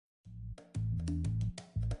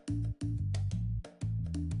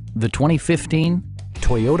The 2015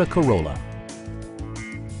 Toyota Corolla.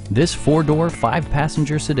 This four-door,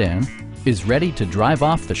 five-passenger sedan is ready to drive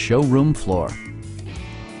off the showroom floor.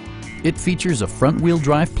 It features a front-wheel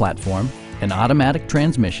drive platform, an automatic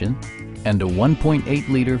transmission, and a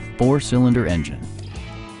 1.8-liter four-cylinder engine.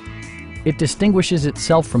 It distinguishes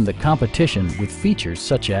itself from the competition with features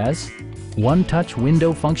such as one-touch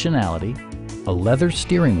window functionality, a leather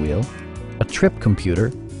steering wheel, a trip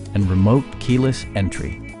computer, and remote keyless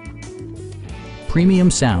entry.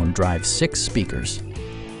 Premium sound drives 6 speakers,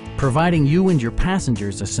 providing you and your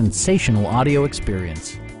passengers a sensational audio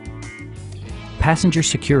experience. Passenger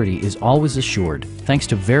security is always assured thanks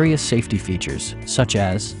to various safety features such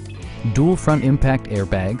as dual front impact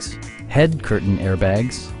airbags, head curtain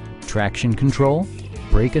airbags, traction control,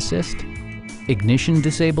 brake assist, ignition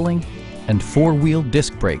disabling, and 4-wheel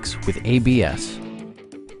disc brakes with ABS.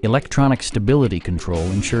 Electronic stability control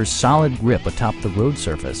ensures solid grip atop the road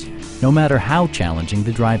surface, no matter how challenging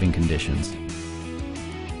the driving conditions.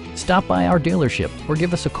 Stop by our dealership or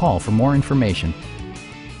give us a call for more information.